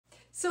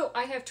So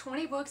I have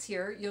 20 books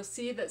here. You'll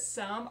see that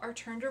some are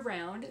turned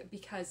around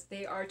because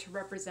they are to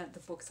represent the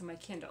books on my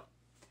Kindle.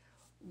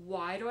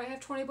 Why do I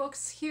have 20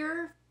 books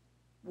here?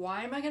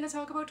 Why am I going to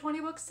talk about 20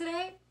 books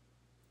today?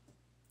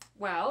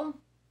 Well,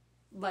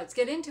 let's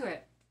get into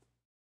it.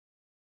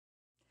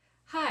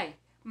 Hi,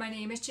 my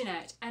name is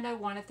Jeanette, and I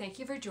want to thank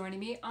you for joining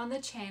me on the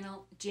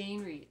channel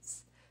Jane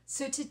Reads.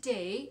 So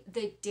today,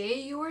 the day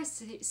you are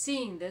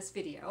seeing this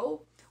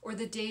video, or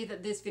the day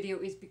that this video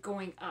is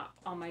going up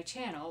on my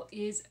channel,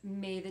 is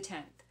May the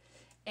 10th.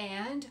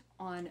 And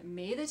on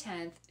May the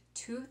 10th,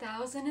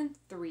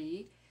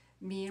 2003,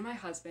 me and my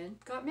husband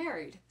got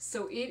married.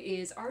 So it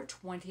is our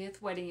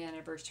 20th wedding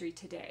anniversary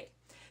today.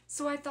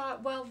 So I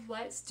thought, well,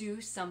 let's do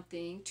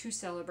something to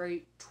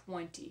celebrate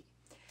 20.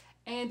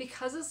 And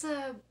because it's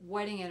a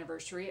wedding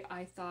anniversary,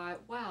 I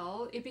thought,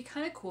 well, it'd be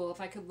kind of cool if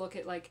I could look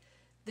at like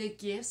the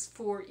gifts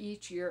for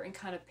each year and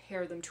kind of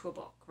pair them to a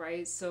book,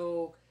 right?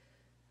 So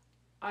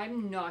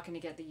I'm not going to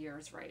get the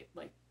years right.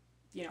 Like,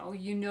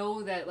 you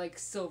know that like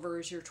silver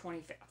is your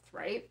 25th,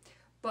 right?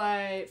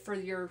 But for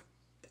your,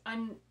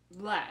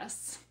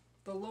 unless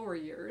the lower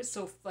years,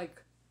 so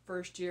like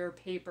first year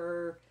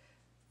paper,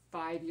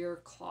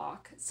 5-year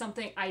clock,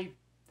 something I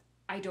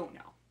don't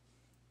know.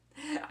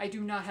 I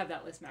do not have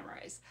that list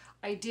memorized.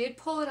 I did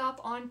pull it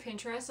up on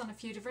Pinterest on a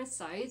few different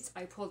sites.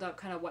 I pulled up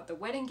kind of what the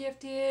wedding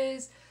gift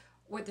is,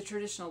 what the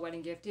traditional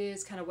wedding gift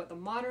is, kind of what the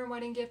modern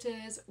wedding gift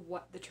is,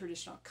 what the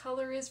traditional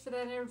color is for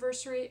that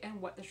anniversary,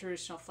 and what the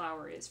traditional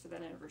flower is for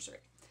that anniversary.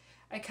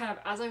 I kind of,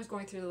 as I was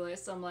going through the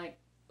list, I'm like,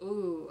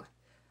 ooh,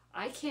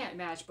 I can't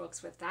match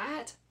books with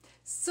that.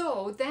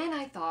 So then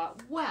I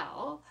thought,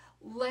 well,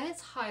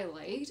 let's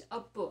highlight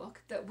a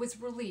book that was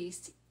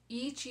released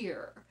each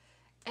year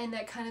and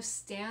that kind of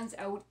stands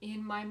out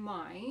in my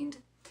mind.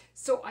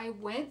 So I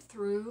went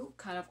through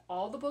kind of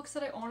all the books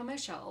that I own on my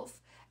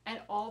shelf and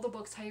all the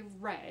books I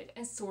read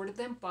and sorted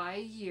them by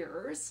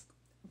years,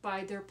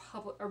 by their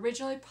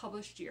originally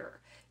published year.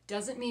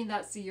 Doesn't mean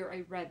that's the year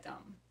I read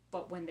them,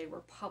 but when they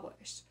were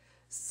published.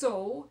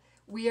 So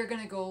we are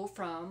going to go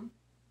from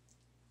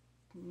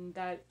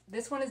that.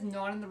 This one is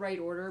not in the right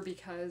order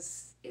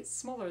because it's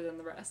smaller than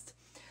the rest.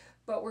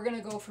 But we're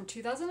going to go from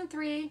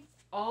 2003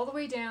 all the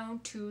way down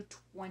to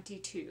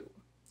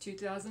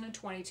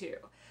 2022.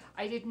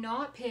 I did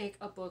not pick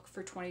a book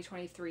for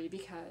 2023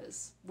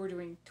 because we're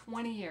doing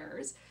 20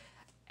 years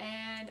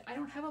and I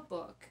don't have a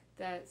book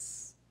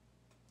that's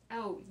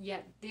out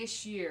yet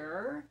this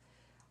year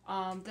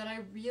that I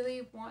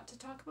really want to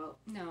talk about.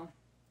 No,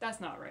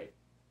 that's not right.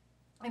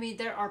 I mean,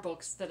 there are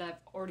books that have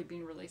already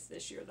been released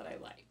this year that I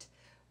liked.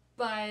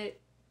 But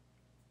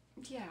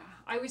yeah,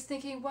 I was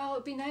thinking, well,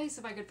 it'd be nice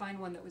if I could find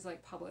one that was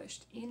like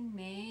published in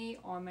May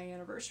on my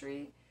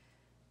anniversary,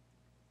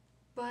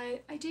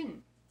 but I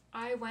didn't.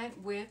 I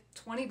went with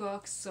 20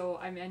 books, so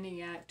I'm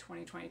ending at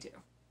 2022.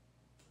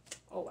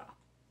 Oh wow.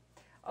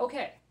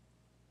 Okay,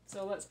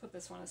 so let's put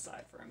this one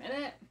aside for a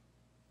minute.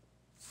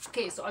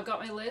 Okay, so I've got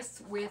my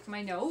list with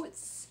my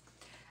notes,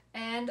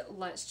 and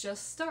let's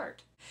just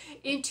start.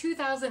 In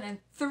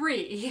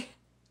 2003,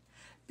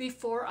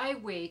 Before I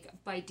Wake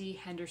by D.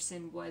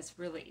 Henderson was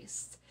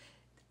released.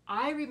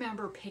 I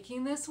remember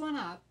picking this one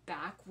up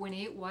back when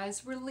it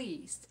was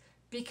released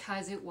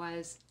because it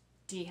was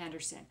D.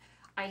 Henderson.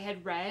 I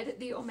had read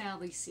the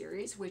O'Malley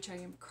series, which I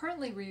am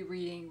currently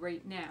rereading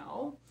right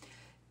now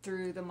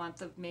through the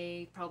month of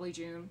May, probably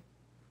June.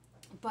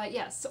 But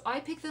yes, so I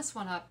picked this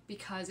one up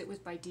because it was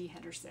by D.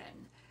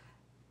 Henderson.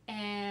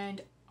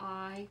 And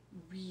I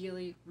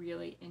really,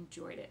 really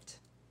enjoyed it.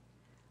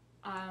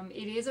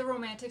 It is a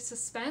romantic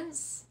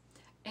suspense,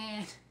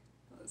 and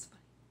that's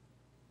funny.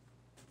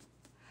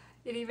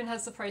 It even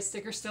has the price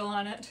sticker still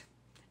on it.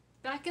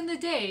 Back in the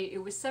day,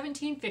 it was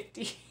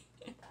 $17.50.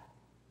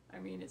 I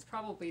mean, it's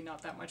probably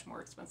not that much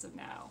more expensive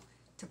now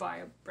to buy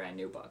a brand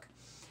new book.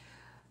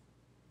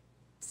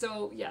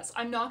 So yes,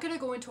 I'm not going to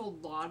go into a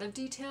lot of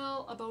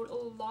detail about a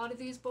lot of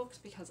these books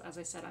because, as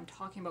I said, I'm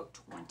talking about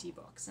 20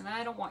 books, and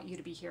I don't want you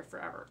to be here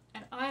forever,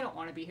 and I don't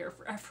want to be here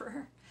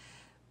forever.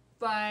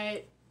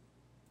 But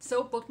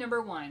so book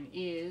number 1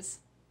 is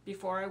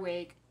Before I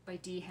Wake by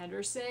D.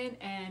 Henderson,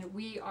 and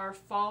we are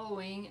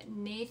following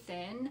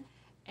Nathan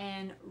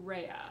and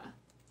Rhea.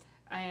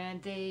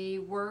 And they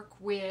work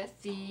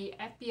with the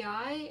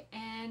FBI,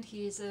 and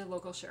he's a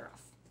local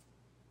sheriff.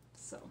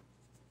 So,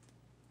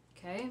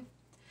 okay.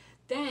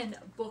 Then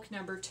book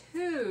number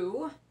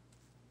 2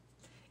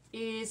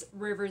 is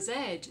River's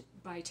Edge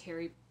by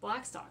Terri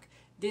Blackstock.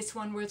 This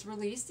one was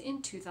released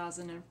in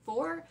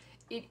 2004.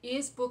 It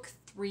is book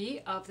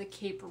 3 of the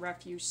Cape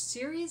Refuge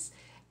series,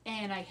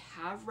 and I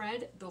have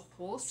read the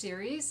whole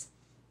series.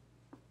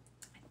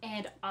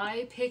 And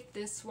I picked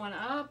this one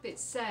up, it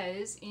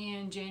says,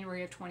 in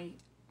January of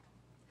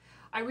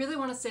I really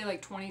want to say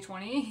like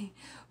 2020,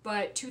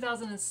 but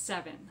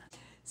 2007.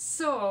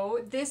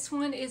 So this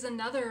one is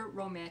another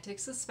romantic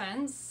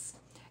suspense.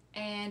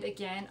 And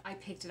again, I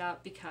picked it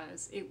up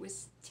because it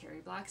was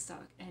Terri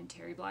Blackstock. And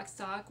Terri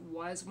Blackstock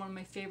was one of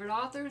my favorite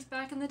authors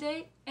back in the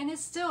day, and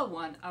is still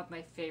one of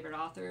my favorite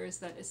authors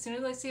that as soon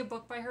as I see a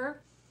book by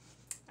her,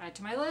 add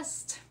to my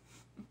list.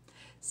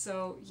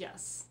 So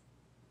yes.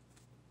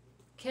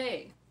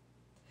 Okay,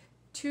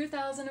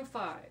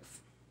 2005.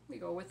 We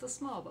go with the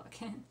small book.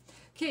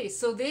 Okay,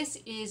 so this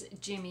is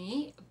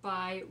Jimmy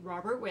by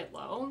Robert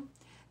Whitlow.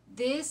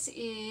 This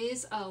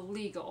is a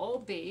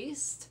legal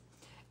based,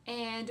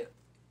 and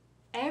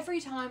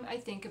every time I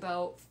think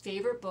about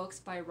favorite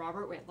books by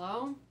Robert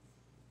Whitlow,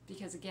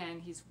 because again,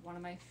 he's one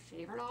of my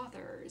favorite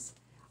authors,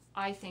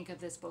 I think of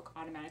this book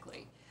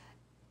automatically.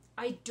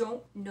 I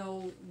don't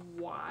know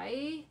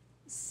why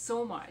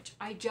so much.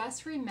 I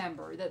just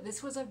remember that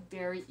this was a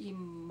very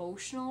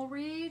emotional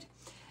read,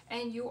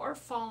 and you are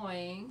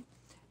following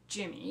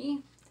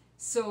Jimmy,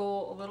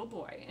 so a little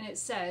boy, and it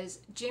says,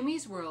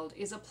 Jimmy's world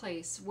is a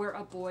place where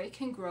a boy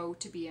can grow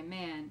to be a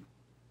man,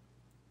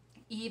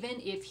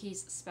 even if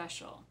he's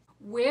special.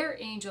 Where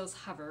angels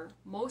hover,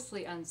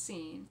 mostly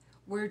unseen,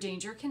 where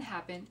danger can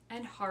happen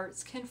and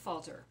hearts can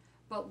falter,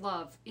 but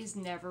love is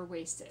never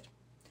wasted.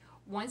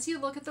 Once you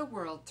look at the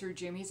world through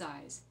Jimmy's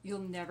eyes, you'll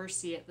never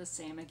see it the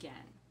same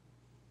again.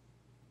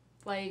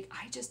 Like,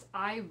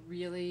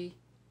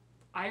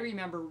 I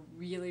remember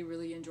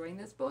really enjoying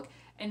this book,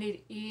 and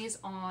it is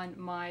on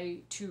my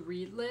to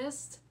read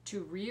list,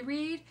 to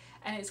reread,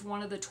 and it's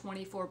one of the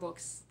 24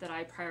 books that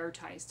I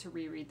prioritize to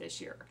reread this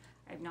year.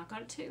 I've not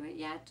got to it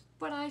yet,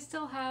 but I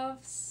still have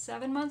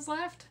 7 months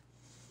left.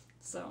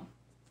 So,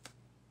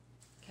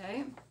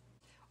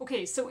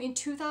 okay, so in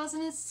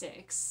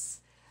 2006,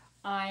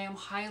 I am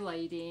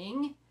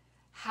highlighting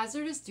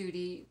Hazardous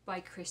Duty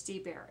by Christy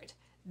Barritt.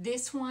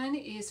 This one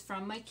is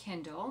from my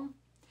Kindle,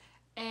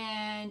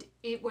 and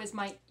it was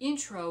my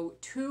intro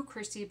to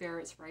Christy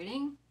Barritt's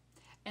writing,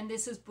 and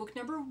this is book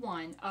number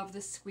 1 of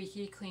the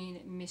Squeaky Clean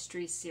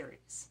mystery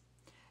series.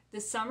 The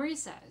summary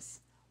says,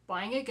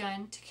 buying a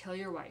gun to kill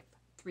your wife,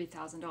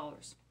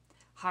 $3,000.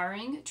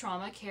 Hiring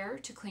trauma care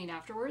to clean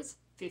afterwards,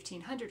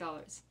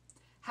 $1,500.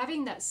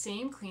 Having that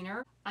same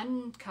cleaner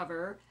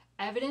uncover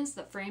evidence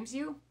that frames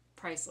you,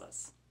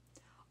 priceless.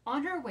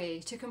 On her way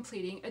to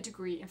completing a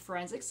degree in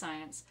forensic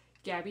science,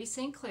 Gabby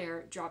St.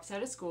 Clair drops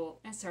out of school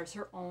and starts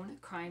her own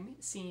crime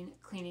scene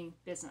cleaning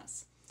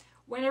business.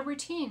 When a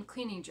routine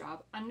cleaning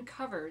job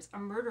uncovers a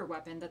murder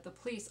weapon that the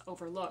police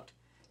overlooked,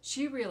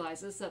 she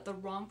realizes that the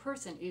wrong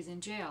person is in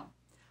jail.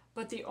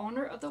 But the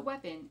owner of the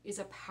weapon is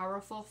a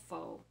powerful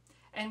foe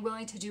and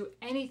willing to do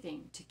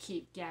anything to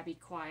keep Gabby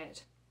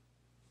quiet.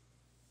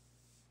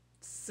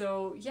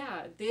 So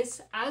yeah,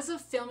 this, as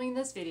of filming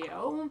this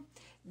video,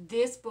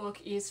 this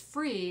book is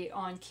free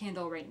on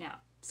Kindle right now.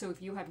 So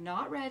if you have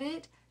not read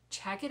it,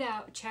 check it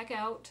out. Check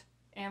out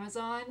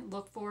Amazon,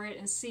 look for it,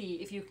 and see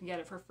if you can get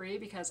it for free,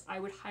 because I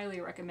would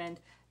highly recommend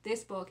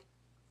this book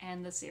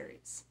and the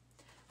series.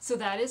 So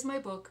that is my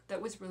book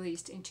that was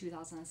released in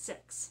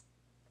 2006.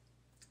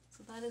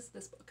 So that is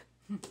this book.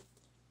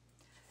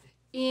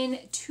 In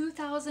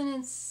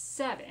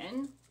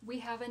 2007, we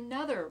have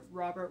another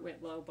Robert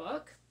Whitlow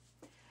book,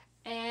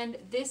 and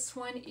this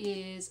one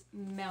is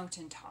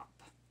Mountaintop.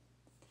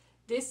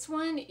 This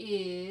one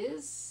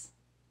is,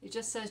 it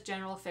just says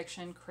general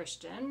fiction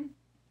Christian,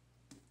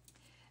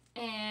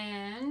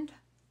 and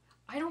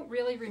I don't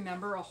really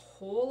remember a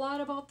whole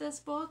lot about this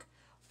book,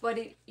 but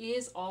it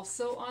is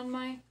also on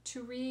my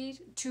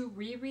to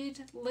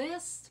reread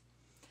list.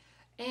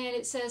 And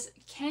it says,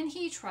 can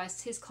he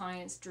trust his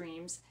client's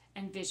dreams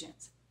and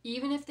visions,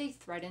 even if they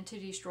threaten to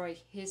destroy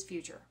his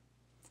future?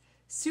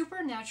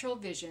 Supernatural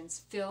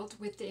visions filled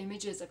with the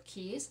images of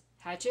keys,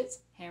 hatchets,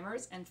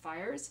 hammers, and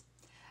fires.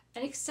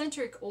 An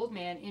eccentric old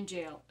man in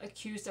jail,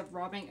 accused of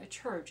robbing a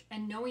church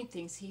and knowing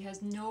things he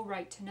has no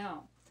right to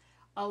know.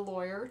 A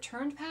lawyer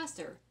turned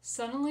pastor,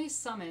 suddenly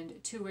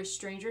summoned to a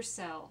stranger's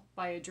cell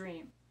by a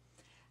dream.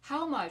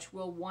 How much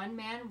will one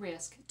man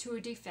risk to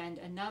defend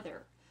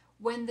another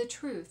when the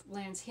truth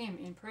lands him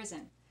in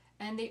prison,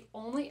 and the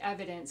only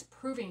evidence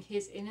proving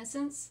his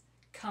innocence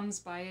comes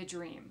by a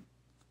dream?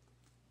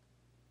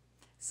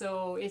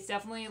 So it's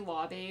definitely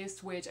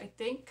law-based, which I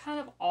think kind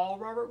of all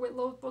Robert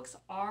Whitlow books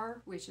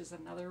are, which is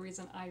another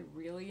reason I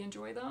really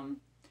enjoy them.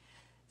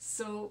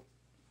 So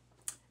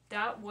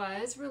that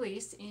was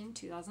released in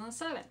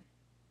 2007.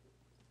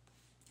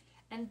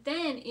 And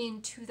then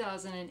in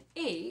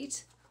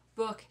 2008,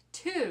 book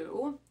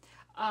 2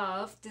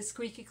 of the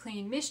Squeaky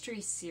Clean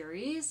mystery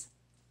series,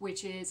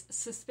 which is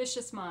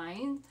Suspicious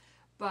Mind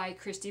by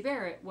Christy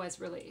Barritt, was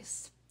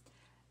released.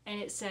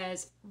 And it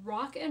says,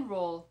 rock and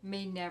roll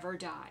may never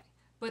die,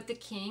 but the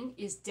king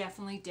is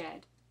definitely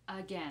dead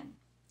again.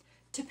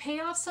 To pay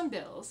off some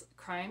bills,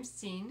 crime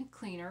scene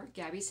cleaner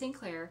Gabby St.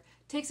 Clair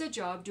takes a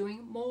job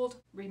doing mold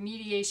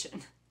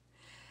remediation.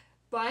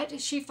 But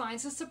she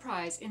finds a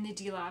surprise in the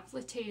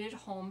dilapidated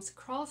home's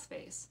crawl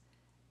space.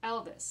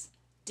 Elvis,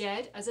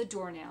 dead as a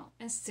doornail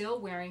and still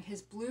wearing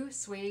his blue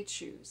suede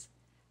shoes.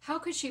 How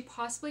could she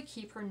possibly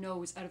keep her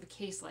nose out of a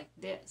case like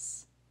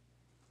this?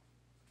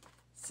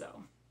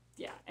 So,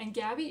 yeah, and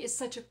Gabby is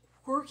such a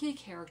quirky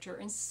character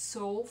and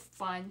so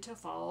fun to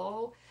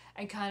follow,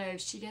 and kind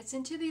of she gets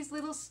into these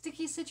little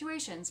sticky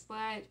situations,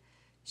 but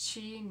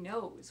she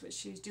knows what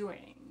she's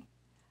doing,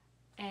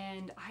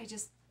 and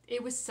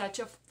it was such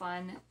a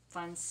fun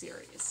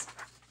series.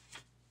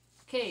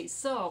 Okay,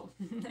 so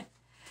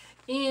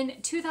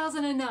in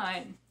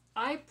 2009,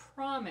 I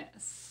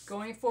promise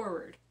going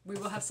forward, we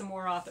will have some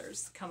more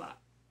authors come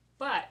up.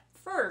 But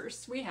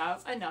first, we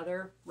have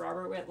another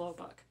Robert Whitlow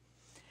book.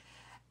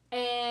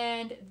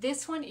 And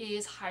this one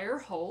is Higher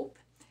Hope.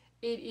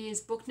 It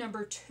is book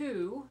number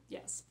 2.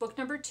 Yes, book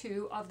number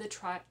 2 of the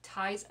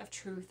Ties of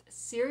Truth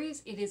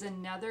series. It is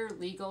another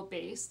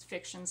legal-based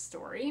fiction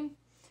story.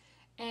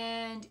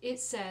 And it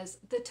says,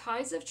 the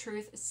Ties of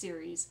Truth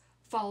series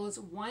follows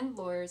one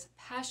lawyer's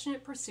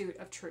passionate pursuit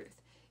of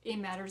truth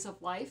in matters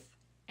of life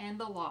and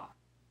the law.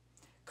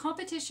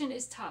 Competition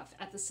is tough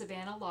at the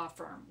Savannah law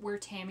firm where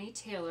Tammy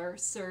Taylor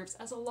serves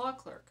as a law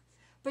clerk,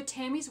 but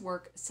Tammy's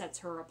work sets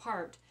her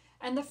apart,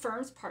 and the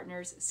firm's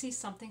partners see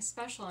something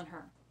special in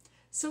her.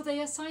 So they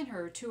assign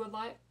her to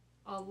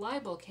a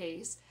libel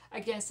case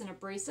against an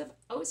abrasive,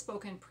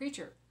 outspoken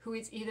preacher who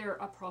is either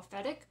a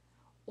prophetic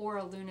or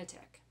a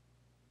lunatic.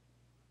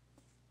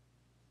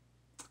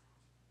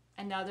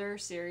 Another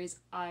series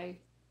I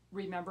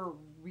remember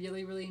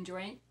really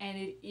enjoying, and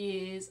it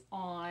is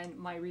on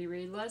my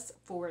reread list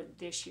for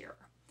this year.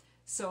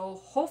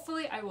 So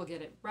hopefully I will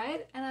get it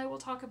read, and I will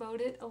talk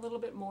about it a little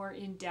bit more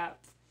in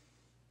depth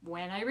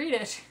when I read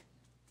it.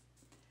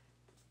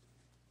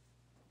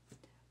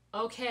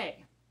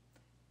 Okay,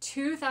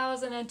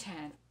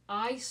 2010.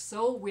 I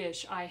so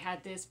wish I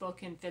had this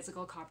book in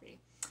physical copy,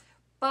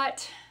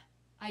 but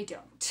I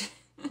don't.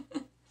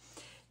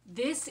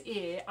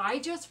 I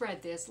just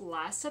read this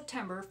last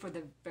September for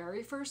the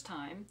very first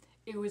time.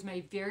 It was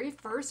my very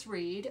first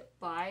read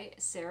by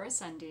Sarah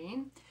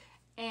Sundin,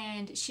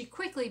 and she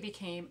quickly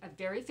became a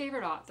very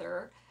favorite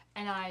author,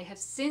 and I have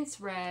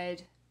since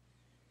read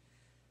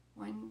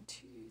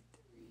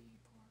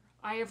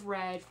I have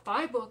read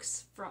 5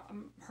 books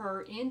from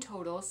her in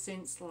total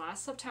since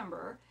last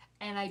September,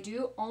 and I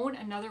do own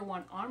another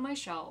one on my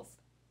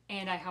shelf,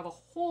 and I have a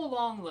whole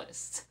long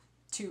list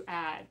to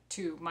add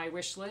to my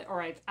wish list,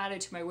 or I've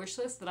added to my wish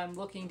list that I'm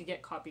looking to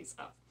get copies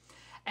of.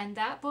 And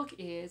that book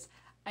is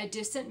A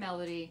Distant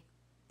Melody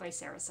by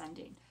Sarah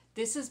Sundin.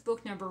 This is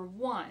book number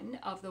 1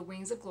 of the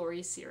Wings of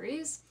Glory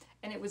series,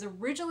 and it was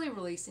originally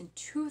released in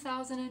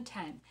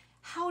 2010.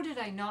 How did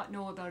I not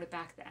know about it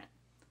back then?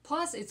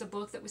 Plus, it's a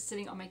book that was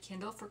sitting on my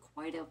Kindle for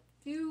quite a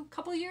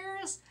couple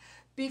years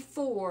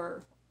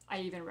before I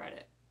even read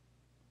it.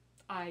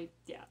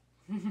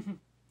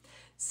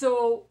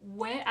 So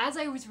as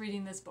I was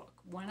reading this book,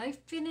 when I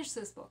finished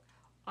this book,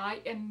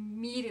 I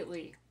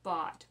immediately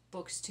bought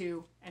books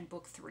 2 and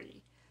book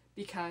 3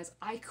 because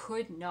I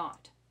could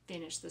not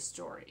finish the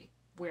story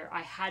where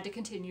I had to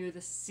continue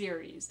the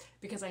series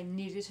because I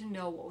needed to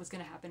know what was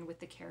going to happen with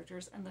the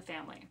characters and the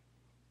family.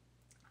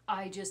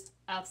 I just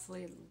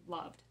absolutely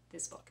loved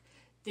this book.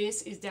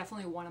 This is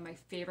definitely one of my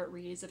favorite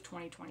reads of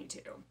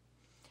 2022.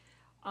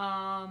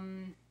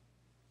 I'm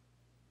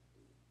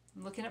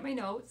looking at my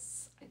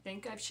notes. I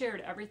think I've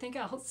shared everything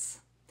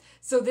else.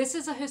 So this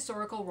is a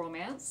historical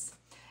romance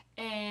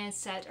and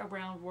set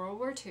around World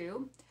War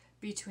II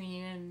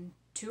between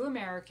 2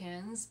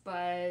 Americans,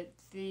 but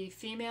the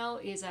female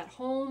is at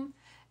home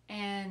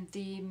and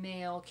the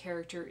male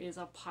character is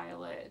a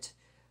pilot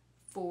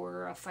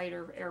for a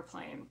fighter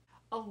airplane.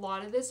 A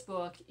lot of this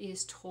book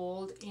is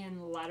told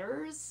in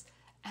letters,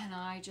 and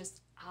I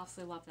just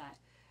absolutely love that.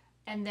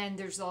 And then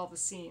there's all the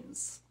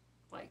scenes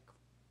like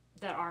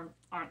that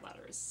aren't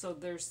letters. So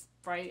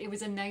it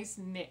was a nice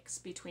mix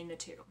between the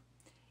two.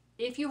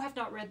 If you have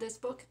not read this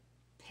book,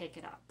 pick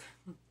it up.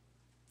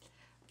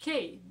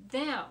 Okay,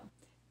 now,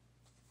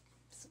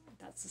 so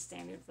that's the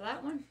standard for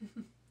that one.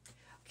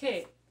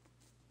 Okay,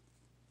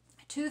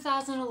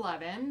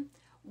 2011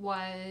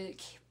 was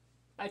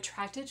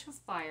Attracted to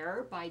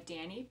Fire by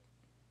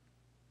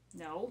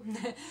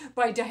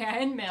by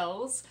DiAnn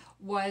Mills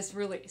was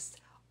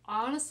released.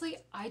 Honestly,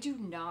 I do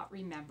not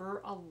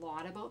remember a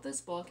lot about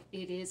this book.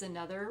 It is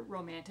another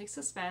romantic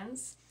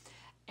suspense,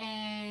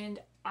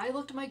 and I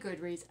looked at my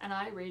Goodreads and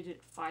I rated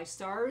it 5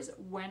 stars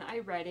when I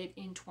read it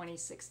in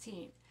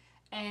 2016,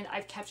 and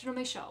I've kept it on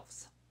my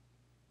shelves,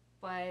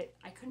 but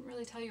I couldn't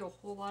really tell you a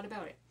whole lot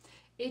about it.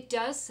 It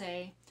does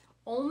say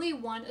only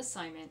one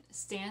assignment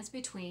stands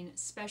between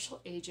Special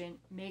Agent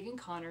Megan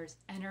Connors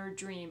and her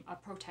dream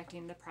of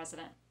protecting the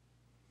president.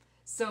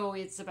 So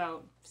it's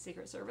about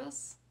Secret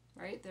Service,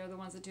 right? They're the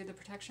ones that do the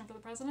protection for the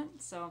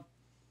president. So,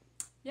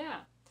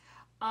 yeah.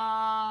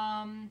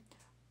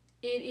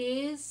 It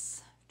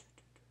is...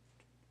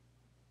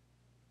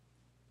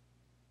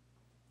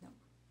 No.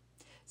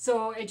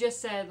 So it just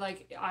said,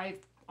 like,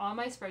 on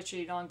my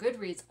spreadsheet on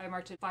Goodreads, I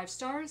marked it 5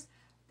 stars,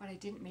 but I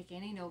didn't make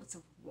any notes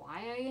of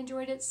why I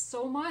enjoyed it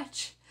so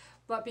much.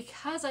 But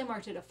because I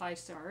marked it at 5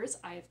 stars,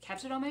 I have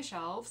kept it on my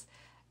shelves,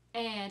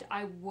 and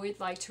I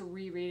would like to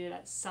reread it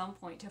at some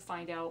point to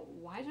find out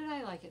why did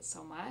I like it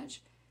so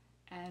much,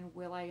 and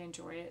will I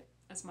enjoy it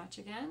as much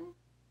again?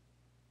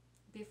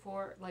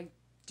 Before, like,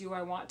 do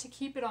I want to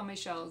keep it on my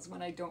shelves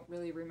when I don't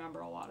really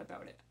remember a lot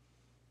about it?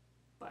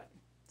 But,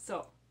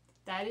 so,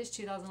 that is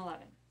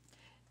 2011.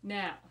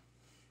 Now,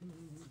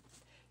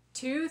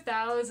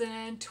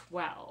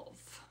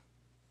 2012.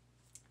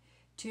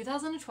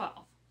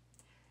 2012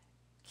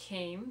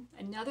 came,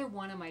 another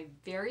one of my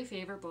very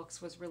favorite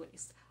books was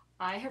released.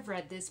 I have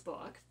read this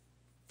book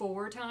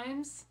 4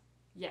 times.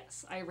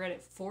 Yes, I read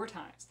it 4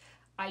 times.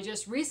 I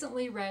just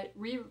recently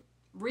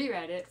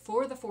reread it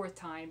for the 4th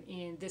time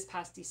in this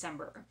past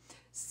December.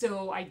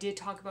 So I did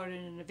talk about it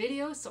in a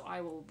video, so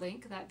I will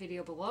link that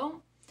video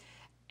below.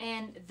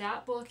 And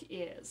that book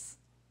is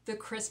The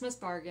Christmas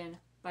Bargain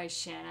by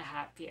Shanna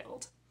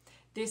Hatfield.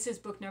 This is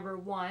book number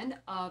 1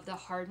 of the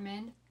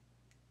Hardman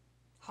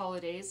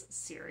Holidays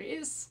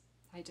series.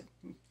 I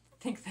didn't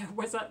think that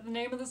was that the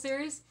name of the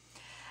series.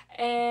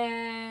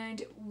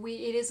 And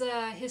it is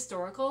a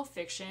historical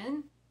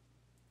fiction,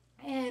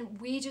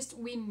 and we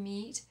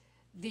meet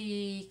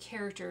the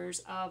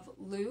characters of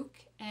Luke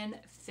and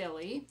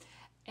Philly,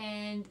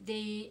 and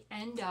they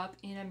end up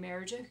in a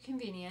marriage of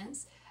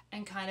convenience,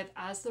 and kind of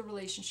as the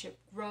relationship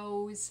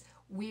grows,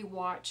 we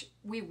watch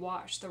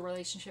the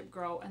relationship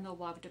grow and the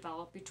love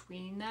develop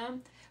between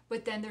them.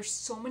 But then there's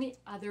so many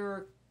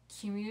other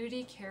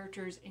community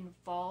characters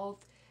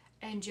involved,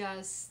 and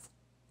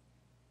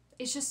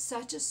it's just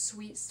such a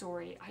sweet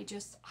story.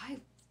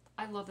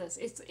 I love this.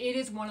 It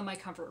is one of my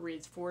comfort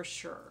reads for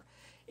sure.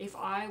 If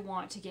I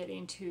want to get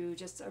into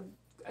just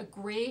a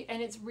great,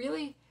 and it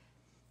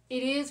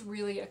is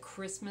really a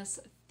Christmas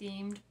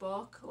themed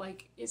book.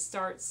 Like, it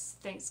starts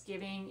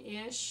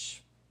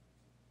Thanksgiving-ish,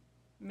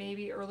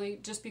 maybe early,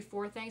 just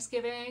before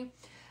Thanksgiving,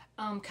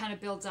 kind of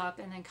builds up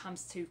and then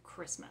comes to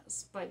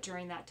Christmas. But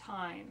during that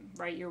time,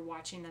 right, you're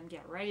watching them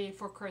get ready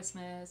for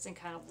Christmas and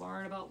kind of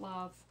learn about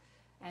love.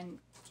 And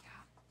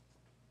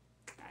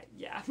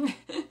yeah.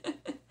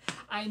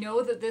 I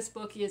know that this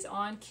book is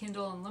on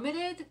Kindle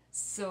Unlimited,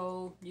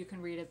 so you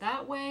can read it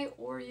that way,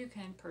 or you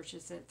can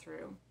purchase it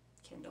through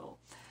Kindle.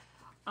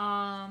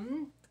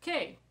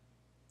 Okay,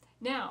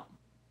 now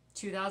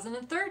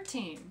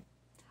 2013,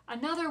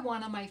 another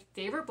one of my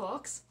favorite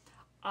books.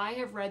 I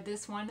have read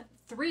this one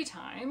 3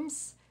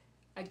 times.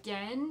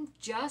 Again,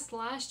 just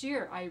last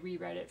year I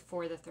reread it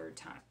for the 3rd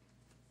time.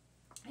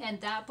 And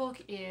that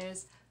book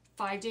is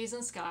 5 Days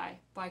in Skye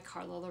by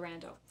Carla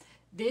Laureano.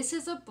 This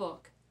is a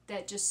book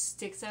that just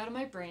sticks out of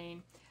my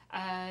brain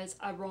as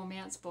a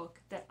romance book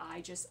that I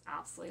just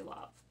absolutely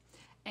love.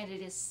 And it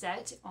is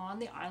set on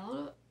the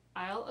Isle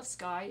of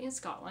Skye in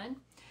Scotland.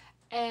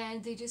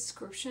 And the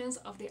descriptions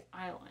of the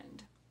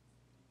island,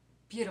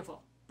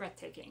 beautiful,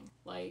 breathtaking.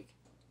 Like,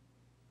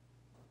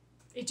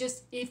 it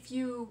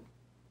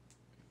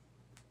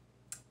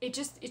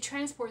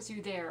transports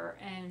you there,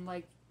 and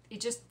like,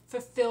 it just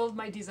fulfilled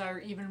my desire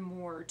even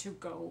more to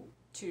go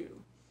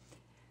to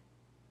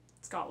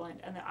Scotland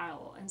and the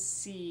Isle and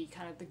see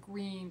kind of the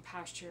green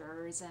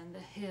pastures and the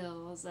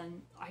hills,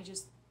 and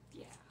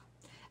yeah.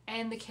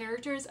 And the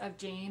characters of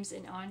James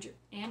and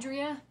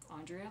Andrea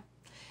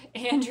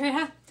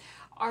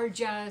are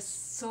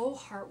just so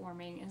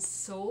heartwarming and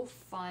so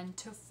fun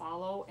to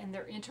follow, and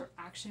their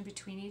interaction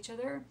between each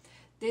other.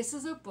 This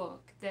is a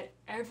book that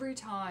every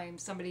time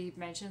somebody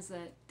mentions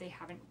that they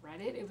haven't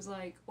read it, it was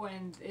like,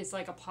 when it's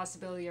like a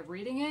possibility of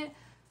reading it,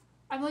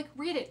 I'm like,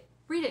 read it,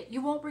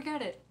 you won't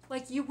regret it,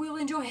 like, you will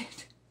enjoy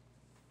it.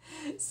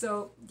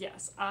 So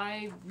yes,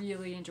 I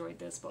really enjoyed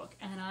this book,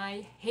 and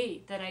I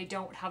hate that I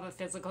don't have a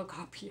physical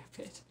copy of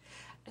it,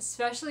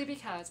 especially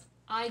because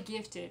I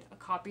gifted a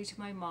copy to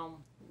my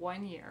mom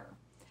 1 year,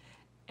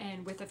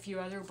 and with a few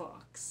other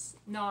books.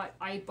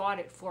 I bought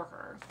it for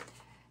her,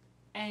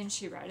 and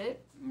she read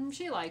it, and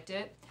she liked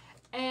it,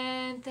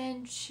 and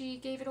then she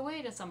gave it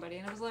away to somebody,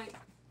 and I was like,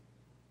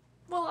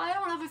 well, I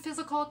don't have a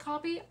physical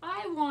copy,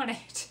 I want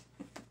it.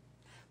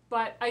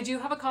 But I do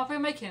have a copy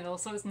of my Kindle,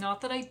 so it's not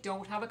that I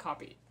don't have a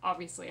copy.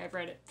 Obviously, I've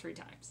read it 3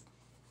 times.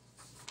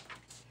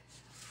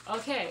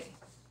 Okay.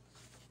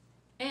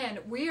 And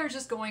we are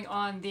just going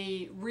on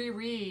the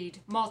reread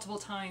multiple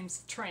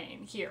times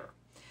train here.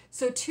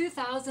 So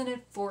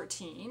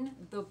 2014,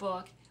 the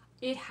book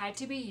It Had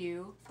to Be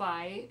You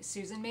by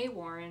Susan May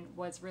Warren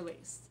was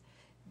released.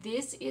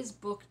 This is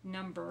book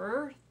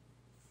number,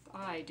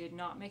 I did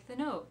not make the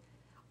note.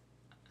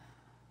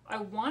 I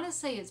want to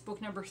say it's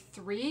book number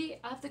 3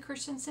 of the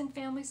Christensen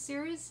family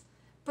series,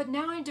 but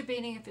now I'm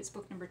debating if it's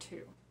book number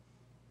 2.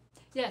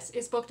 Yes,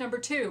 it's book number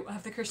 2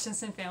 of the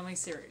Christensen family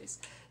series.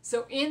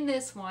 So in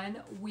this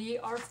one, we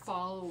are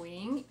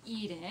following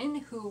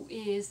Eden, who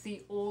is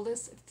the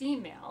oldest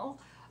female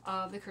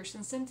of the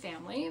Christensen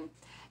family,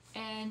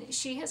 and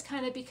she has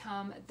kind of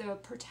become the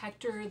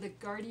protector, the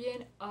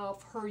guardian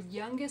of her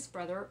youngest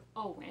brother,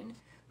 Owen,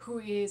 who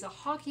is a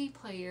hockey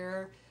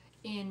player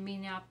in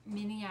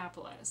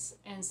Minneapolis.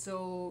 And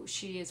so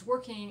she is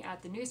working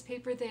at the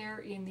newspaper there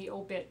in the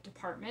obit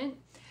department,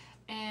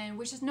 and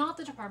which is not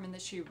the department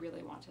that she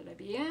really wanted to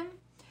be in.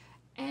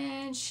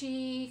 And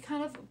she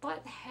kind of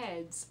butts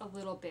heads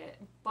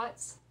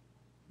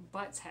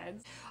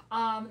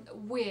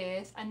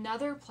with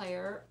another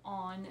player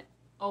on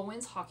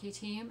Owen's hockey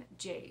team,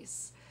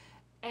 Jace.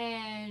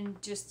 And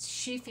just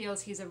she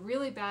feels he's a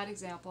really bad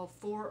example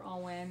for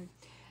Owen,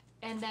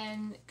 and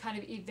then kind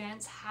of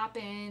events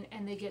happen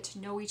and they get to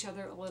know each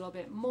other a little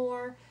bit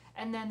more,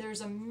 and then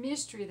there's a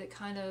mystery that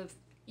kind of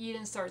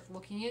Eden starts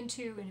looking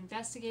into and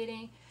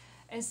investigating.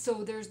 And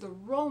so there's the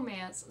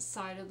romance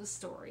side of the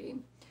story.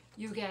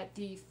 You get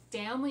the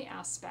family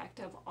aspect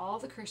of all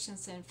the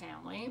Christensen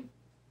family,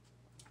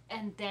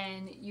 and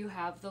then you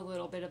have the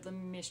little bit of the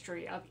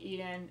mystery of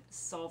Eden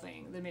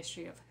solving the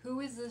mystery of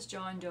who is this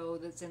John Doe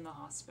that's in the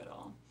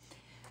hospital.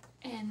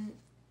 And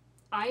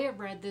I have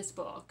read this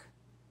book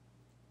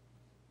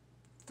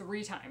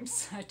 3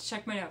 times. I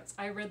checked my notes.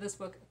 I read this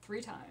book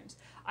 3 times.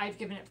 I've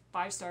given it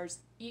 5 stars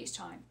each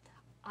time.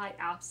 I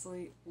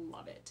absolutely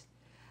love it.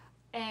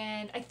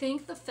 And I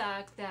think the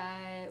fact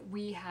that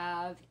we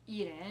have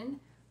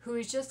Eden, who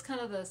is just kind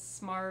of the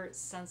smart,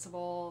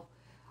 sensible,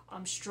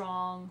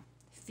 strong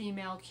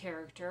female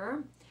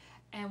character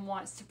and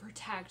wants to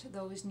protect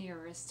those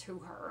nearest to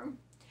her.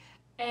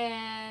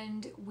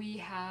 And we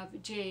have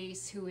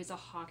Jace, who is a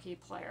hockey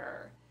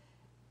player.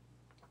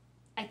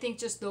 I think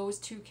just those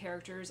 2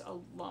 characters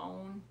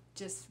alone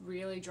just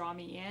really draw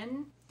me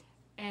in.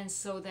 And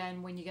so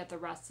then when you get the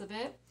rest of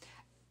it,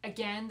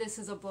 again, this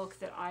is a book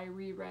that I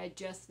reread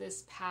just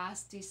this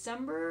past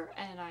December,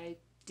 and I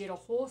did a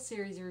whole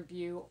series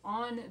review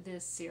on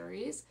this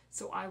series,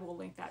 so I will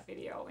link that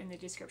video in the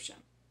description.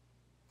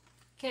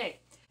 Okay,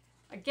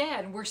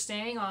 again, we're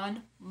staying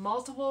on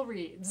multiple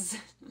reads.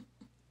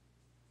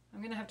 I'm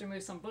going to have to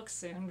move some books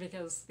soon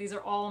because these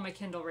are all on my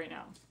Kindle right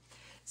now.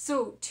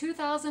 So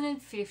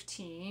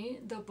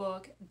 2015, the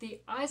book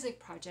The Isaac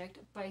Project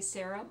by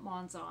Sarah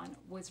Monzon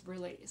was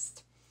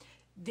released.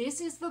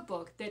 This is the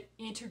book that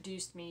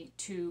introduced me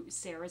to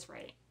Sarah's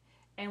writing.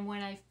 And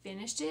when I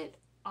finished it,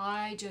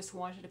 I just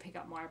wanted to pick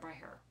up more by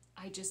her.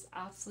 I just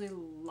absolutely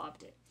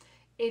loved it.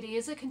 It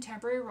is a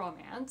contemporary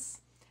romance,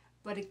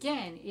 but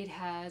again, it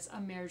has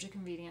a marriage of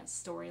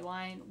convenience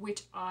storyline,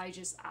 which I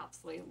just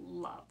absolutely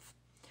love.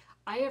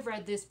 I have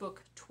read this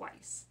book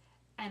twice,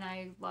 and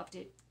I loved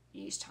it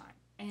each time.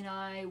 And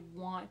I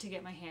want to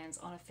get my hands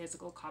on a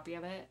physical copy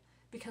of it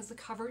because the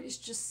cover is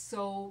just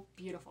so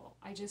beautiful.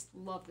 I just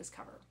love this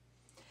cover.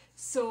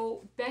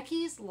 So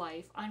Becky's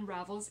life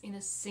unravels in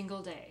a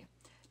single day.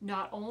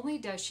 Not only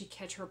does she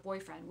catch her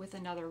boyfriend with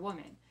another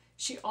woman,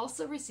 she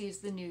also receives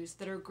the news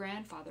that her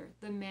grandfather,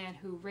 the man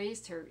who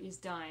raised her, is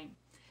dying.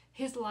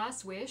 His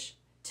last wish,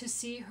 to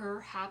see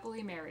her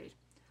happily married.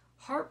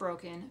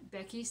 Heartbroken,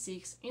 Becky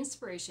seeks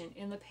inspiration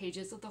in the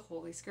pages of the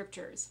Holy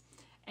Scriptures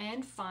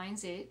and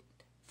finds it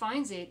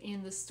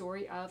in the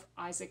story of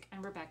Isaac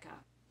and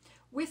Rebecca.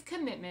 With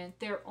commitment,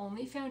 their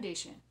only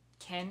foundation,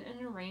 can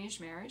an arranged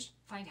marriage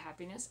find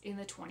happiness in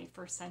the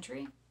 21st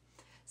century?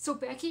 So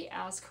Becky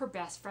asks her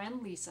best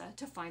friend Lisa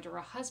to find her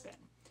a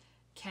husband.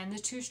 Can the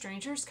 2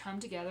 strangers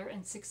come together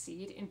and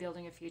succeed in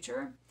building a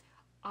future?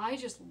 I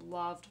just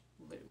loved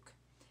Luke.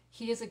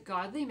 He is a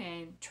godly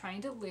man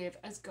trying to live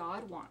as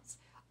God wants,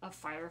 a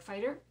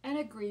firefighter, and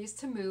agrees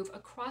to move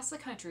across the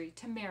country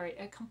to marry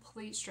a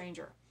complete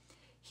stranger.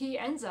 He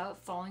ends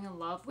up falling in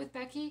love with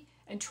Becky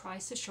and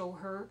tries to show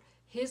her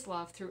his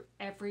love through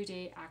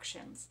everyday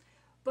actions.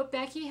 But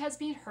Becky has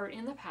been hurt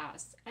in the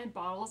past and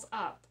bottles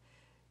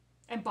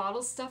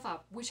stuff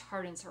up, which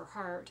hardens her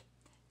heart.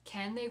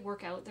 Can they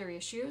work out their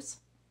issues?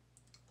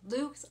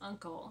 Luke's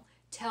uncle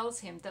tells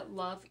him that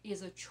love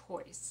is a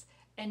choice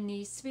and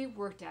needs to be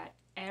worked at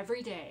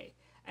every day,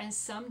 and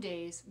some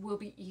days will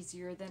be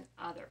easier than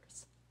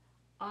others.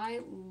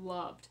 I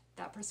loved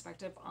that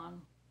perspective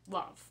on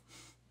love.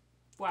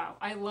 Wow,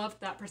 I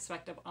loved that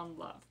perspective on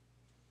love.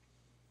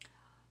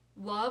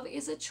 Love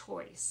is a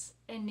choice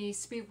and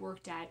needs to be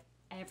worked at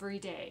every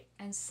day,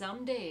 and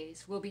some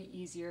days will be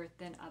easier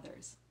than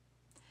others.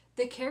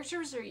 The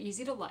characters are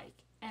easy to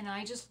like, and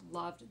I just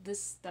loved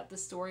this, that the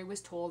story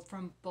was told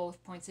from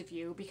both points of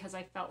view, because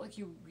I felt like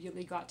you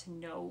really got to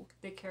know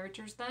the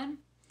characters then.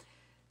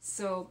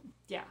 So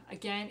yeah,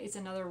 again, it's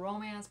another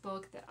romance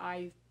book that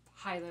I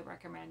highly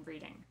recommend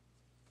reading.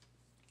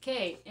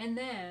 Okay, and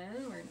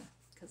then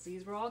because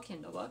these were all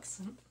Kindle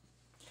books.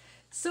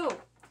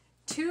 So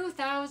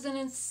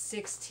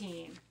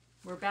 2016,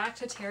 we're back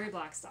to Terri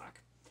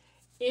Blackstock.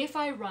 If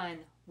I Run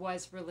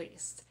was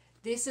released.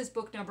 This is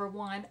book number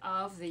 1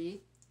 of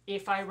the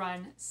If I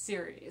Run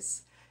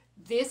series.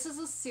 This is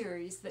a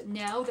series that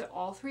now that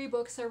all 3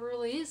 books are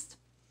released,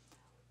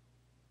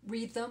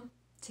 read them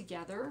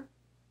together,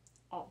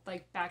 all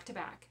like back to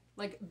back.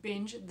 Like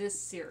binge this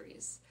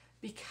series,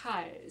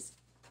 because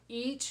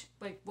each,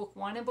 like book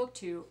 1 and book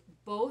 2,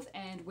 both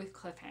end with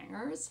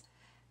cliffhangers.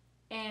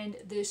 And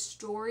the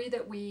story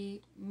that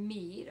we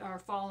meet are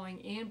following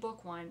in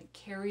book 1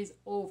 carries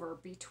over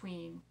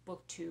between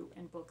book 2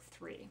 and book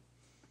 3.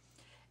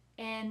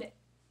 And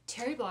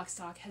Terri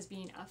Blackstock has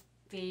been a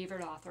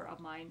favorite author of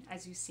mine,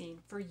 as you've seen,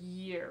 for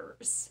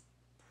years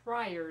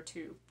prior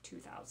to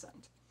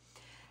 2000.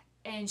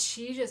 And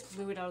she just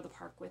blew it out of the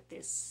park with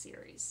this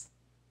series.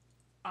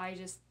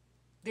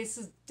 This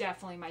is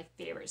definitely my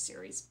favorite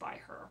series by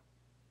her.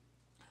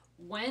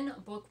 When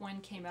book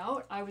 1 came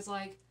out, I was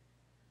like,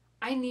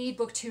 I need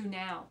book 2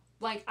 now.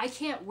 Like, I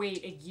can't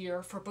wait a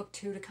year for book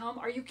 2 to come.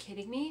 Are you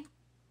kidding me?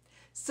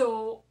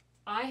 So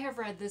I have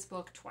read this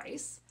book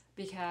twice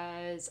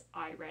because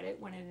I read it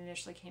when it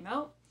initially came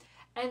out,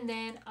 and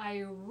then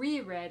I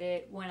reread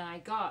it when I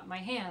got my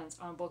hands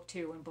on book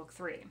 2 and book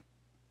 3.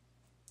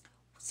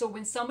 So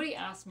when somebody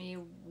asks me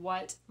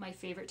what my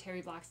favorite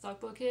Terri Blackstock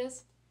book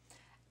is,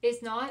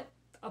 it's not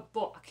a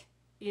book,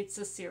 it's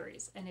a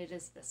series, and it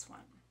is this one.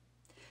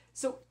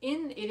 So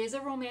it is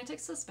a romantic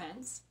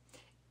suspense.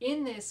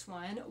 In this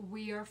one,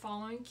 we are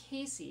following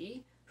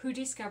Casey, who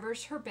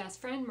discovers her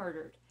best friend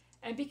murdered,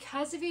 and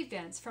because of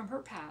events from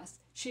her past,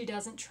 she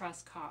doesn't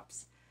trust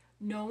cops.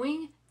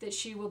 Knowing that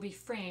she will be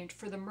framed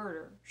for the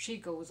murder, she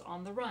goes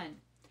on the run.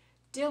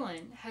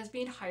 DiAnn has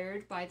been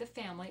hired by the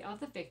family of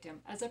the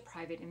victim as a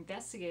private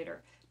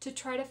investigator to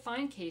try to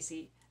find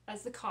Casey,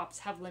 as the cops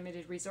have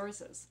limited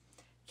resources.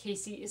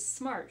 Casey is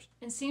smart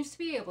and seems to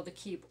be able to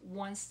keep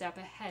one step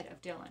ahead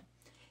of DiAnn.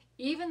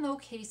 Even though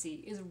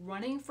Casey is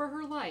running for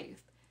her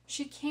life,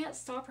 she can't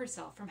stop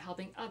herself from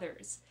helping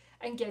others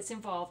and gets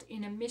involved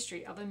in a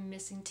mystery of a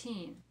missing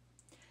teen.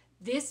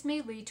 This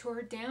may lead to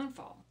her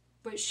downfall,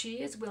 but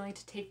she is willing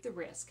to take the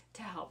risk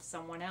to help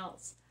someone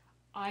else.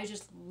 I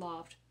just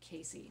loved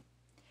Casey.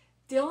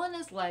 DiAnn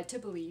is led to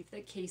believe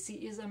that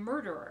Casey is a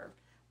murderer,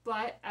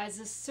 but as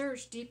the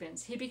search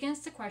deepens, he begins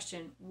to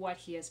question what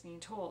he is being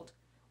told.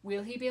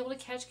 Will he be able to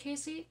catch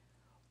Casey?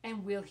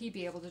 And will he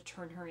be able to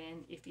turn her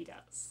in if he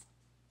does?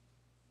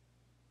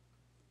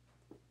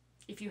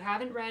 If you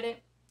haven't read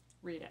it,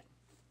 read it.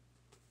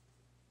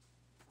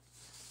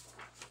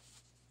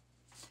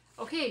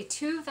 Okay,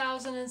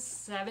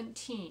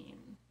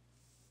 2017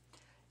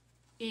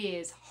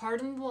 is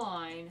Hard on the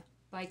Line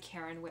by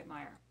Karen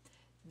Witemeyer.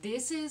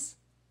 This is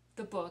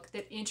the book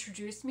that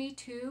introduced me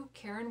to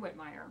Karen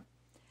Witemeyer,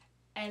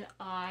 and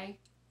I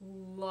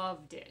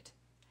loved it.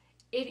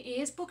 It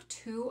is book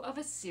 2 of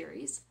a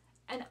series,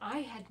 and I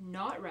had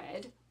not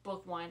read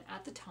book 1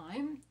 at the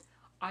time.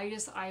 I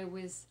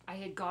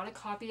had got a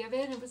copy of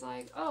it and was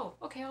like, oh,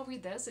 okay, I'll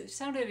read this. It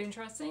sounded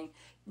interesting,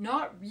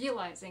 not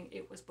realizing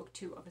it was book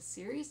 2 of a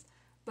series,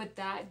 but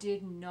that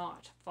did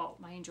not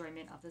fault my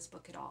enjoyment of this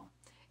book at all.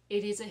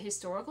 It is a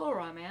historical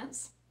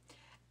romance,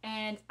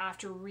 and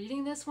after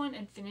reading this one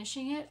and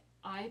finishing it,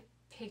 I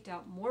picked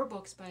out more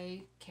books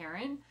by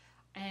Karen,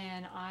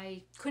 and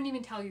I couldn't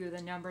even tell you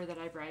the number that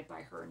I've read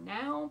by her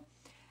now.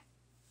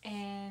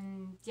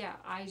 And yeah,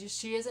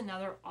 she is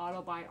another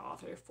auto-buy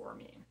author for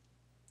me.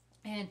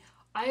 And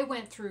I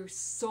went through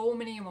so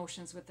many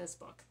emotions with this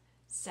book.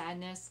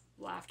 Sadness,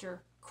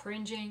 laughter,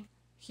 cringing,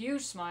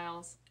 huge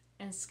smiles,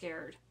 and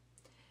scared.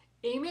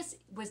 Amos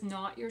was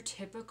not your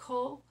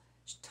typical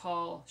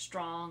tall,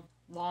 strong,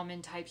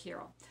 lawman type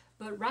hero,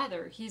 but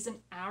rather he's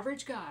an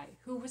average guy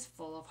who was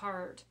full of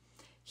heart.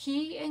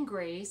 He and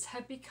Grace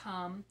have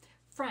become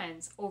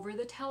friends over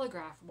the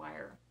telegraph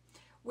wire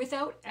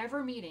without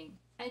ever meeting,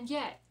 and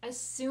yet as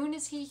soon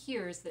as he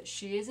hears that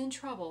she is in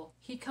trouble,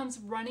 he comes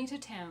running to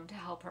town to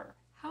help her.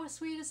 How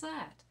sweet is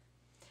that?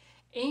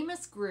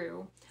 Amos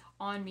grew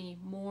on me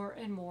more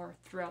and more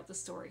throughout the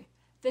story.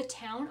 The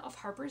town of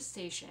Harper's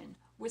Station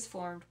was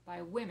formed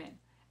by women,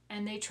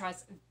 and they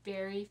trust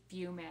very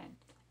few men.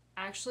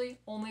 Actually,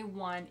 only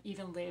one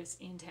even lives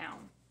in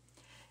town.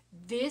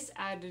 This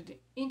added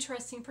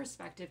interesting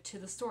perspective to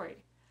the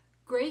story.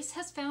 Grace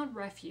has found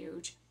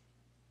refuge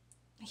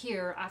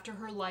here after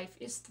her life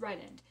is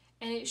threatened,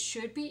 and it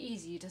should be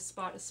easy to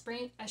spot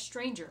a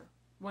stranger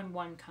when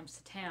one comes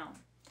to town.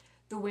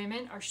 The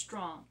women are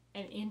strong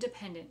and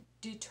independent,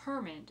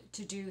 determined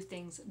to do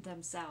things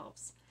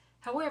themselves.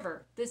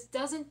 However, this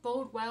doesn't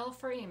bode well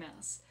for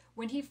Amos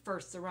when he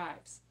first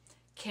arrives.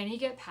 Can he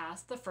get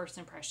past the first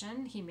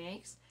impression he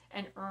makes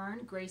and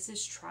earn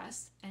Grace's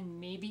trust and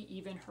maybe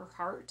even her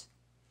heart?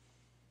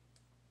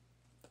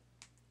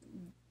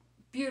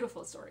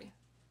 Beautiful story.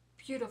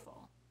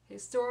 Beautiful.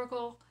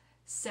 Historical,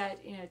 set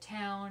in a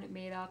town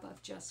made up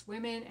of just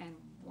women and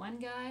one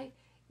guy.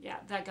 Yeah,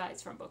 that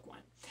guy's from book 1.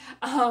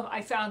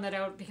 I found that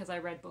out because I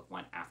read book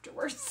 1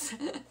 afterwards.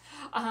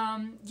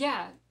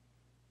 Yeah,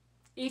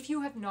 if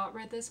you have not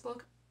read this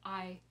book,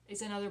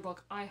 it's another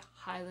book I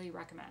highly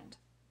recommend.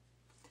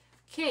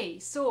 Okay,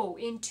 so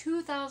in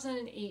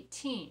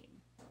 2018,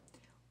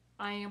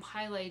 I am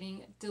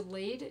highlighting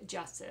Delayed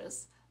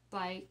Justice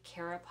by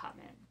Cara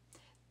Putman.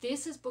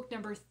 This is book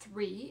number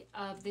 3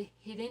 of the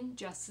Hidden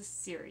Justice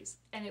series,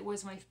 and it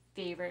was my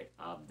favorite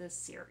of the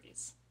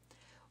series.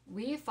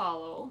 We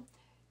follow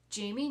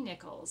Jamie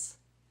Nichols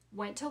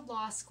went to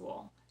law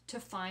school to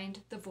find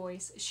the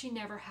voice she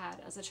never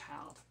had as a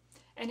child,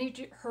 and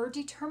her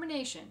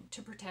determination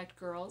to protect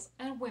girls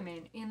and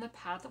women in the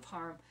path of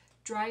harm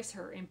drives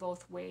her in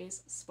both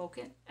ways,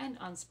 spoken and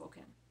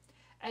unspoken.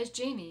 As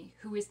Jamie,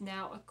 who is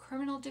now a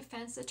criminal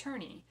defense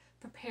attorney,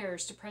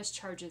 prepares to press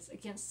charges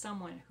against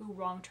someone who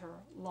wronged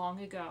her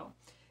long ago,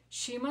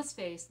 she must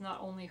face not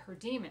only her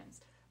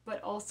demons,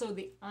 but also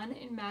the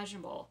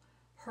unimaginable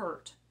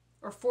hurt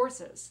or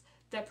forces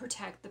that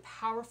protect the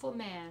powerful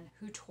man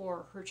who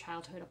tore her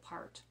childhood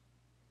apart.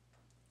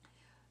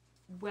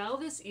 While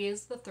this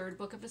is the 3rd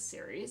book of a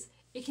series,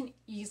 it can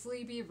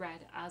easily be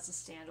read as a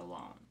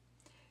standalone.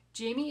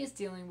 Jamie is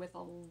dealing with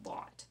a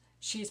lot.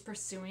 She's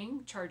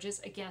pursuing charges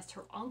against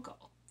her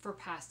uncle for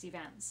past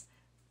events,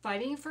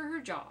 fighting for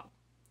her job,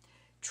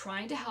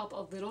 trying to help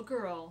a little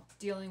girl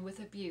dealing with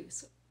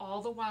abuse,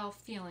 all the while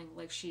feeling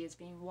like she is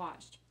being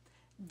watched.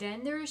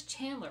 Then there is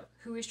Chandler,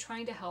 who is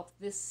trying to help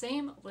this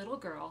same little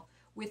girl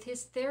with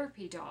his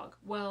therapy dog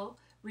while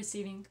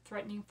receiving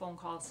threatening phone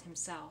calls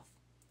himself.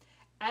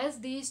 As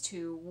these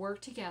two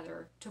work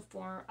together to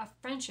form, a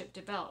friendship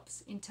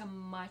develops into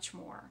much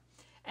more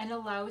and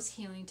allows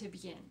healing to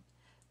begin.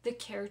 The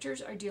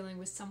characters are dealing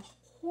with some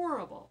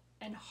horrible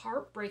and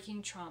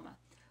heartbreaking trauma,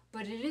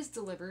 but it is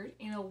delivered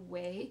in a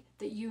way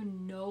that you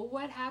know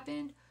what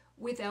happened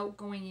without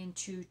going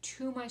into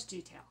too much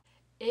detail.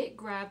 It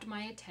grabbed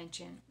my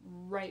attention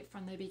right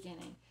from the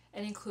beginning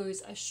and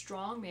includes a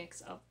strong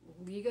mix of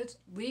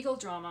legal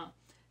drama,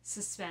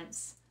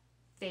 suspense,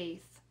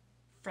 faith,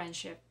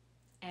 friendship,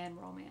 and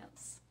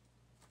romance.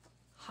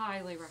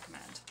 Highly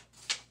recommend.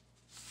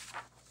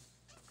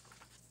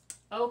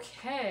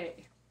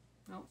 Okay.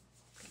 Oh,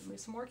 gotta move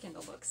some more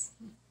Kindle books.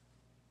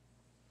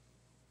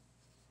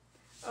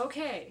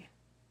 Okay.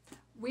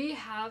 We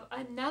have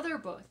another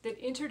book that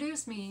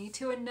introduced me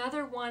to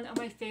another one of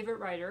my favorite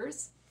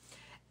writers,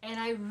 and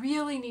I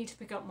really need to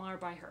pick up more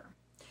by her.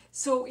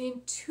 So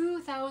in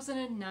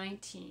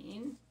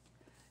 2019,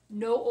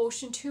 No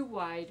Ocean Too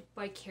Wide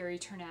by Carrie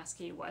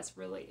Ternasky was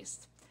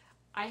released.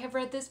 I have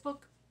read this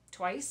book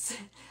twice.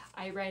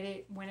 I read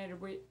it when it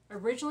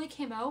originally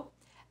came out,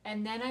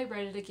 and then I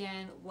read it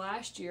again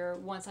last year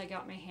once I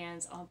got my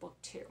hands on book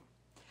 2.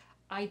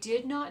 I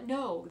did not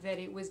know that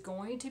it was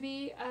going to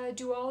be a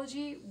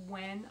duology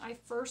when I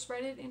first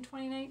read it in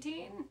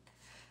 2019.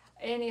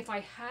 And if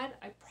I had,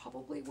 I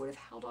probably would have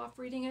held off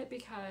reading it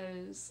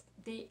because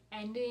the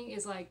ending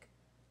is like,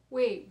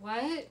 wait,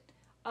 what?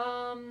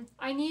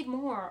 I need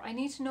more. I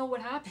need to know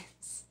what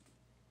happens.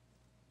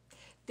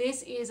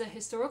 This is a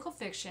historical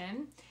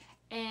fiction,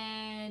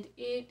 and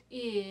it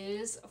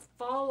is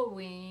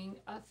following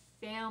a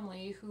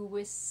family who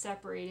was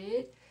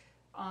separated.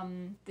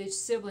 The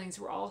siblings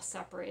were all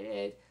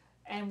separated,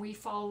 and we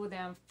follow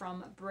them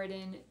from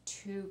Britain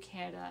to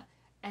Canada.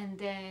 And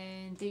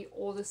then the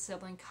oldest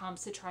sibling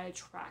comes to try to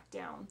track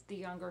down the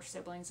younger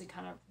siblings and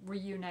kind of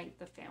reunite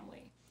the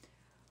family.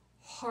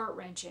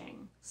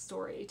 Heart-wrenching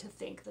story to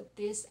think that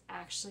this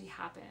actually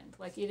happened.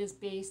 Like, it is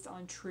based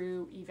on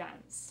true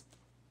events.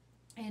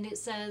 And it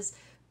says,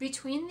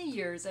 between the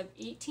years of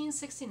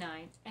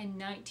 1869 and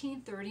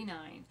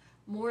 1939,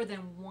 more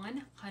than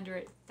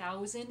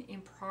 100,000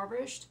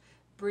 impoverished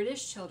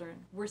British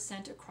children were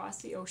sent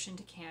across the ocean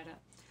to Canada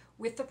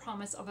with the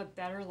promise of a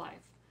better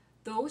life.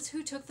 Those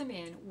who took them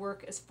in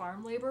work as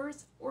farm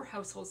laborers or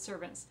household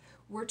servants.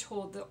 Were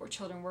told that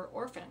children were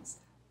orphans.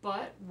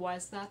 But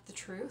was that the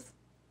truth?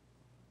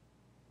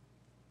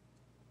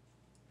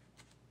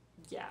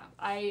 Yeah,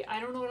 I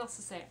don't know what else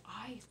to say.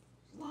 I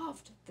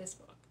loved this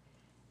book.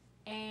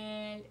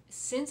 And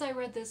since I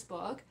read this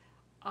book,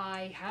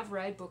 I have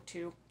read book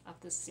 2 of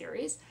this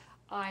series.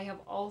 I have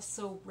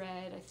also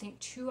read, I think,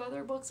 2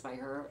 other books by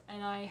her,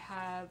 and I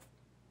have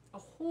a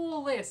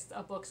whole list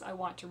of books I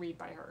want to read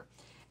by her.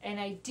 And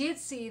I did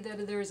see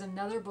that there's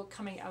another book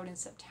coming out in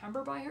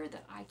September by her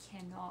that I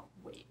cannot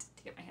wait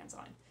to get my hands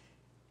on.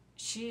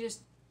 She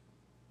just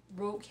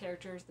wrote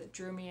characters that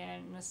drew me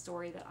in a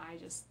story that I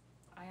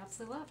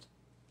absolutely loved.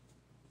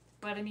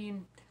 But I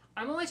mean,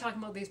 I'm only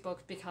talking about these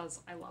books because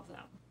I love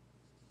them,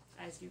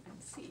 as you can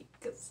see,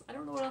 because I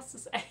don't know what else to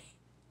say.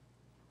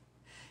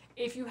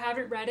 If you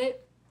haven't read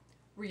it,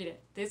 read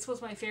it. This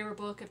was my favorite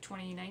book of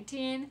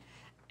 2019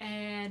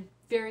 and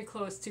very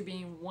close to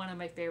being one of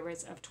my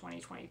favorites of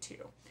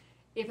 2022.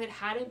 If it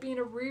hadn't been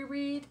a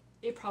reread,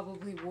 it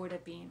probably would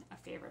have been a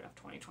favorite of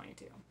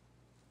 2022.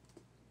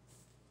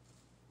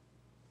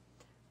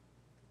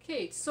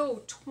 Okay,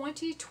 so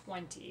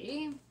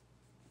 2020,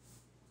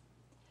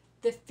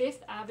 the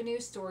Fifth Avenue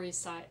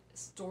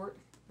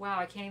wow,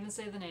 I can't even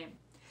say the name.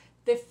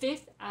 The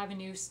Fifth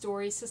Avenue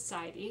Story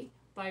Society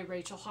by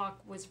Rachel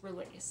Hawk was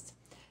released.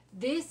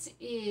 This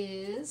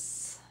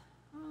is,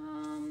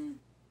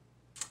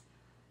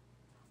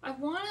 I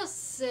want to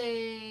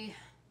say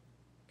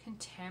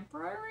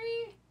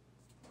contemporary.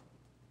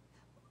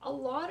 A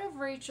lot of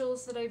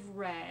Rachel's that I've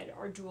read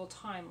are dual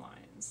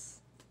timelines.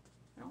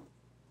 I'm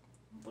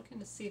looking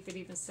to see if it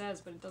even says,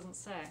 but it doesn't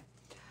say.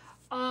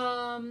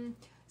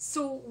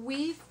 So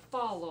we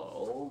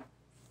follow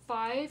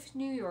 5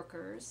 New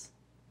Yorkers.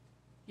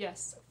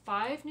 Yes,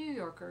 5 New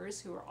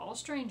Yorkers who are all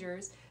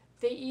strangers.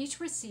 They each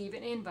receive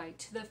an invite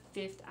to the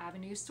Fifth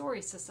Avenue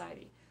Story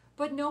Society,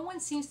 but no one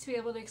seems to be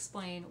able to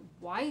explain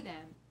why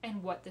them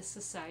and what this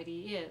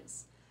society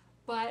is.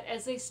 But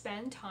as they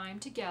spend time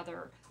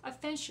together, a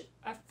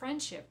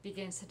friendship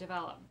begins to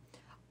develop.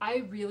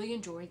 I really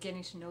enjoy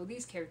getting to know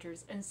these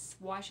characters and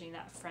watching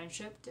that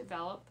friendship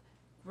develop,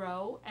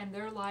 grow, and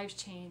their lives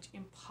change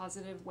in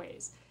positive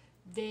ways.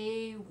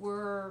 They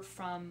were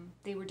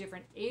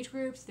different age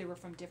groups, they were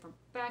from different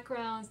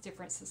backgrounds,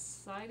 different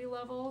society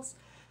levels,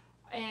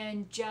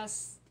 and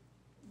just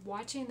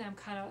watching them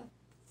kind of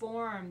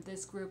form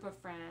this group of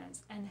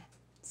friends and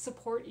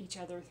support each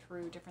other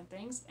through different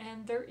things,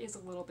 and there is a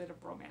little bit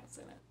of romance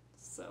in it.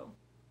 So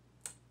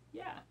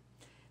yeah,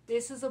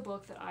 this is a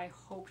book that I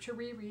hope to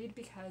reread,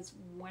 because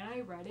when I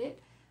read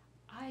it,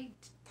 I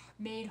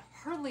made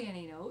hardly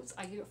any notes.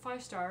 I gave it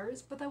 5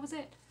 stars, but that was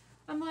it.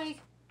 I'm like,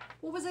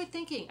 what was I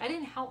thinking? I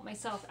didn't help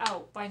myself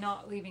out by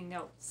not leaving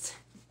notes.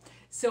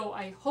 So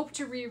I hope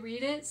to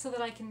reread it so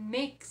that I can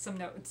make some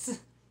notes.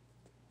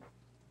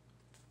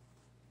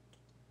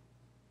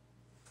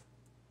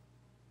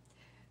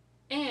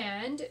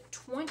 And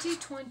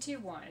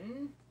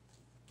 2021,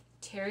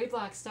 Terri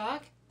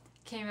Blackstock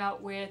came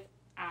out with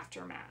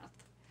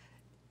Aftermath.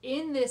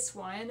 In this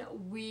one,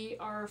 we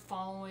are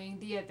following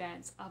the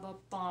events of a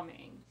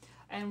bombing,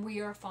 and we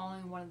are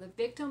following one of the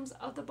victims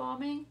of the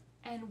bombing,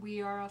 and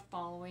we are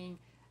following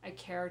a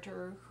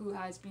character who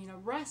has been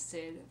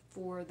arrested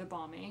for the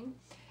bombing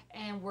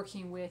and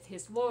working with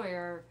his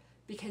lawyer,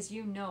 because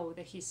you know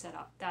that he's set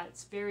up.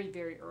 That's very,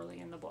 very early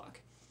in the book.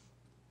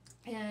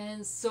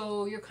 And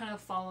so you're kind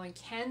of following,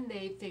 can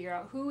they figure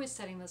out who is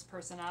setting this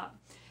person up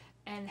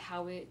and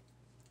how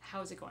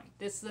is it going?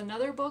 This is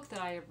another book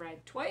that I have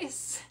read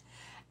twice,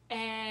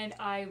 and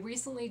I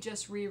recently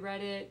just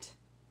reread it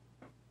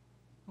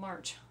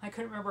March. I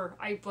couldn't remember.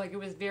 It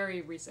was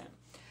very recent.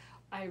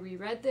 I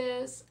reread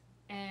this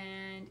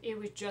and it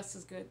was just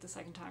as good the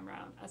second time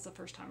around as the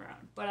first time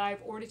around. But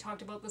I've already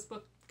talked about this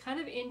book kind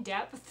of in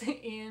depth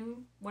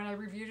when I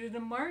reviewed it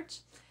in March.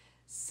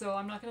 So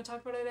I'm not going to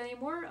talk about it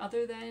anymore,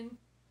 other than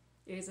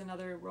it is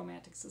another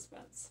romantic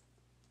suspense.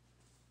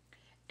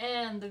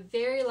 And the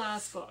very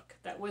last book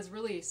that was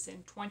released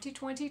in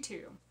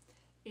 2022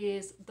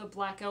 is The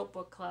Blackout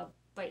Book Club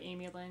by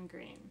Amy Lynn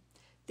Green.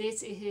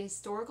 This is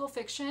historical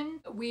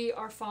fiction. We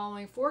are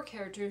following 4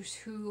 characters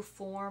who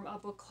form a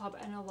book club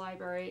and a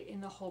library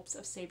in the hopes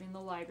of saving the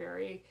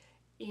library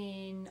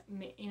in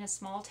a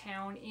small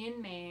town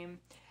in Maine,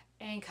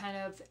 and kind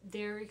of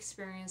their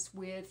experience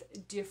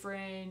with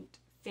different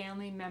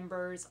family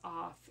members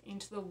off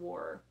into the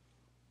war.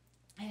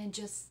 And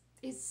just,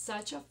 it's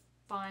such a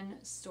fun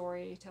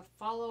story to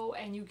follow,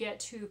 and you get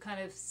to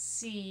kind of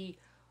see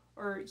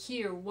or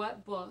hear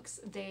what books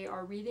they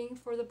are reading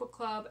for the book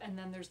club, and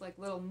then there's like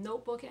little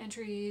notebook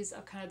entries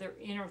of kind of their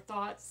inner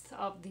thoughts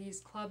of these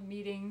club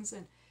meetings,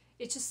 and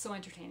it's just so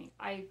entertaining.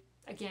 I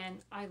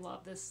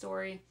love this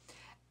story,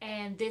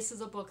 and this is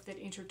a book that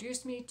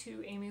introduced me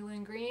to Amy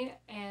Lynn Green,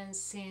 and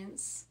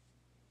since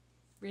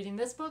reading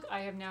this book,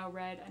 I have now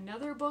read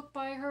another book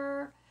by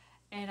her,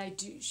 and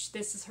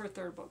this is her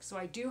 3rd book, so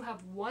I do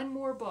have one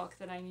more book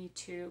that I need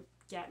to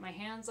get my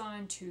hands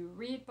on to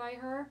read by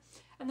her,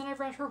 and then I've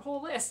read her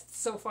whole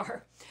list so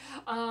far.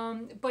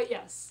 But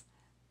yes,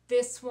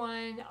 this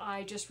one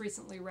I just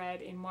recently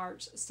read in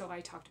March, so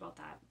I talked about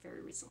that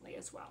very recently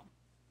as well.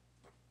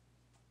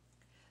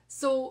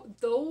 So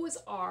those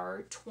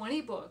are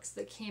 20 books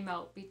that came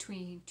out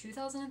between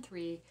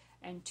 2003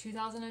 and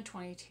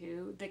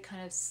 2022 that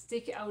kind of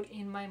stick out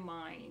in my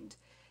mind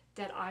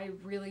that I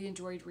really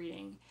enjoyed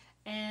reading.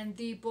 And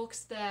the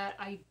books that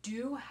I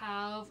do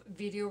have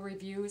video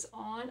reviews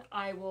on,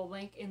 I will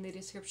link in the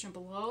description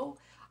below.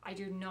 I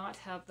do not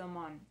have them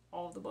on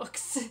all the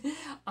books.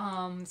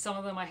 Some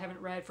of them I haven't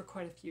read for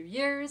quite a few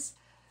years.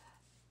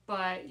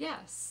 But yeah,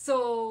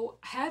 so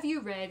have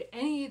you read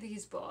any of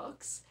these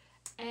books?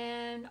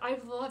 And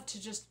I'd love to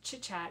just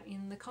chit chat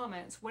in the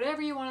comments.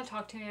 Whatever you want to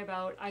talk to me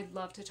about, I'd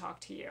love to talk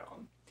to you.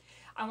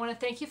 I want to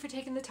thank you for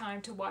taking the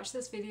time to watch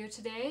this video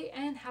today,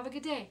 and have a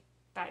good day.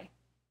 Bye.